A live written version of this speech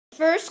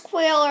first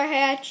quail are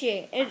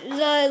hatching.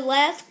 The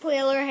last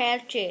quail are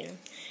hatching.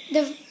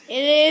 It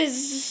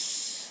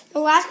is the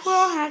last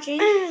quail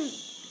hatching.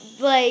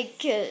 Like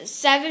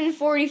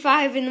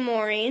 7:45 in the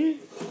morning,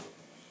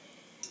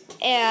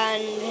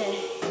 and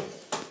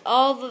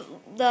all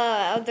the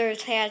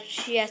others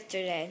hatched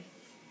yesterday.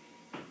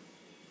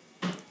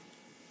 In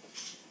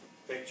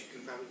fact, you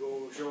can probably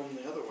go show him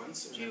the other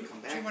ones and then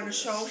come back. Do you want to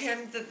show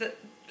him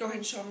go ahead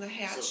and show him the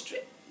hatched So,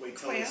 wait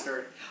till quail? they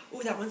start.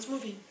 Oh, that one's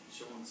moving.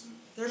 Showing some.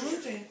 They're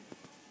moving.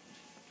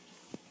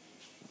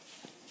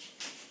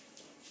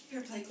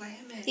 Here, Blake, let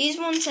him in. These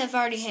ones have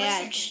already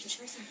hatched. Just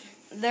for a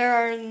second. There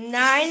are 9,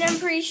 I'm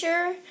pretty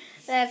sure,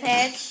 that have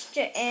hatched,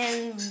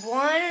 and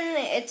 1,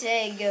 its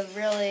egg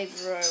really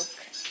broke.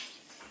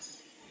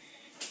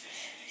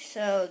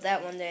 So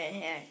that one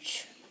didn't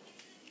hatch.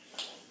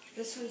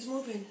 This one's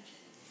moving.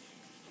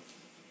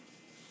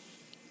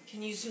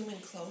 Can you zoom in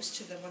close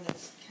to the one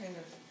that's kind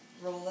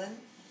of rolling?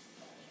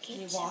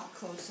 Can you walk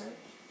closer?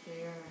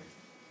 There.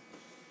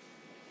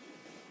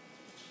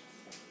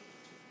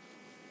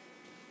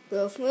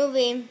 Both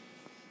moving.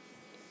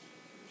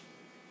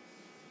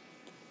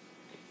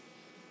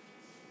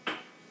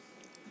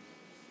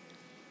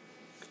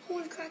 Oh,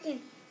 it's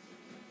cracking.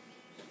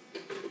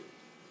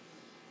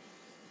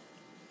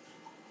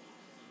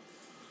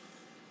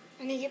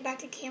 I need to get back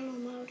to camera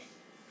mode.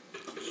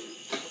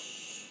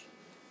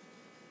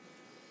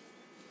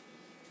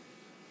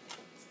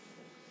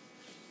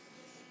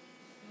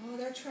 Oh,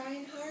 they're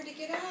trying hard to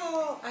get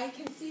out. I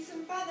can see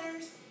some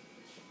feathers.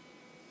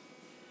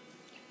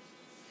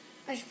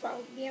 I should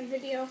probably be on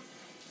video.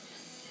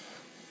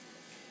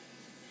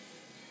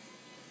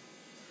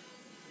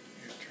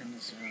 Here, turn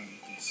this around. You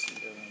can see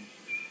that I'm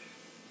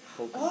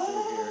poking through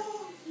here.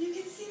 Oh, you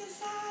can see the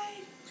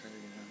side. Try to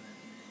get on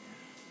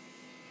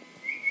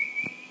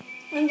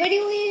that. I'm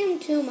videoing him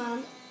too,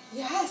 Mom.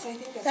 Yes, I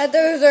think that's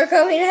Feathers are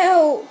coming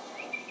out.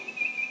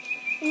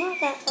 I'm not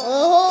that far.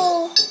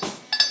 Oh.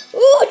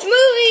 Ooh, it's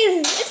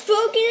moving. It's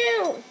poking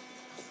out.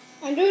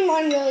 I'm doing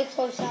mine really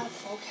close up.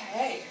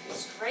 okay.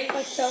 It's great.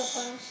 Like so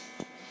close.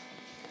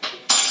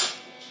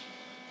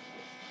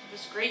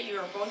 It's great. You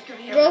are both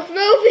going to Both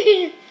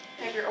moving.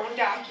 have your own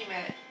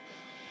document.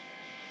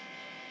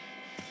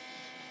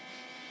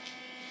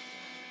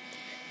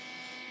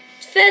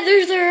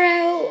 Feathers are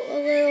out a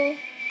little.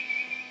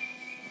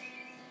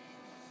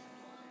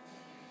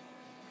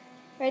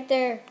 Right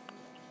there.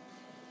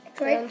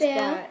 It's right Brown there.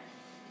 spot.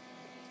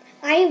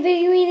 I am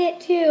videoing it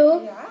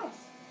too. Yes.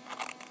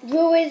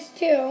 Drew is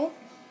too.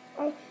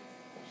 Oh.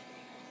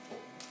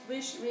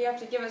 We have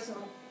to give it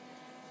some.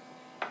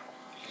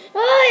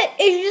 Oh,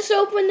 it just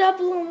opened up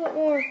a little bit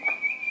more.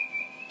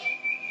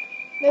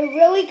 They're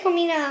really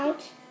coming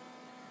out.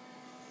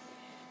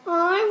 Oh,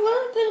 I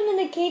want to put them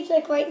in the cage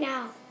like right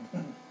now.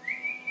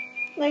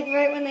 Like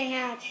right when they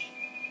hatch.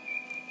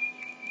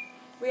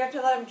 We have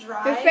to let them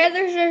dry. Their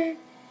feathers are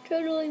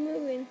totally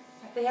moving.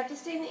 They have to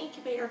stay in the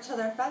incubator until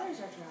their feathers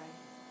are dry.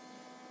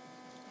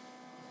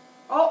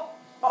 Oh,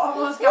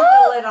 almost got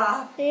the lid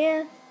off.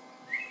 Yeah.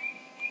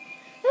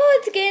 Oh,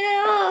 it's getting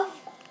off.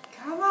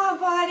 Come on,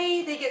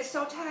 buddy. They get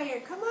so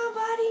tired. Come on,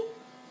 buddy.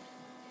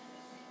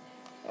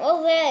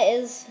 All that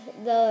is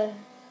the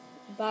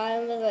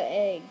bottom of the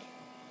egg.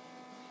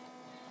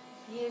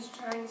 He is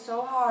trying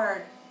so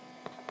hard.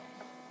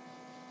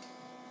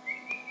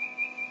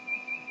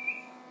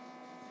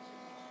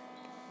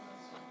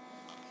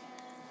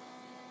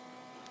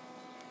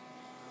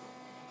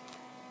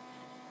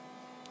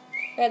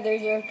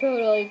 Feathers are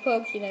totally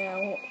poking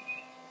out.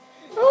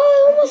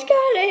 Oh, I almost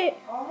got it.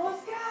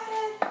 Almost got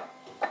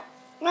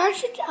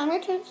it. I'm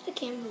going to turn to the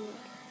camera mode.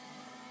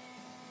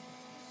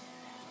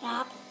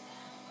 Stop.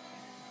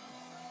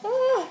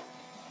 Ah,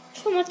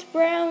 so much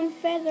brown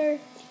feather.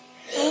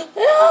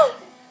 Ah,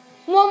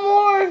 one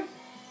more.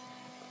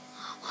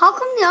 How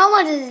come the other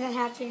one isn't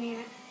hatching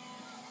yet?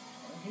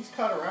 He's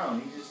caught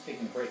around. He's just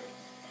taking a break.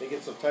 They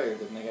get so tired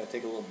that they got to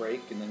take a little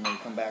break and then they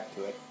come back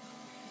to it.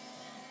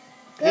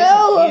 He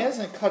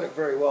hasn't cut it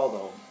very well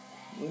though.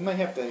 We might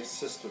have to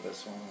assist with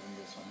this one and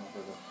this one over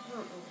the.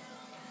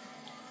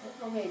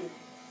 Oh, maybe.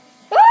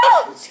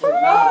 Ah, It's like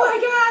Oh not, my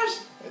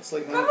gosh. it's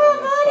like Come not on, going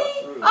to cut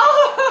buddy. through.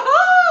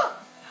 Oh,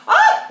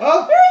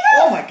 Oh, here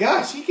he oh comes. my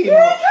gosh, he came Here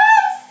out he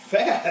comes.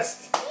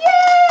 fast.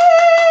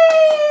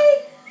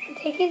 Yay. I'm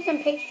taking some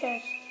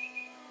pictures.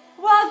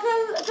 Well,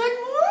 good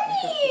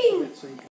morning. So you can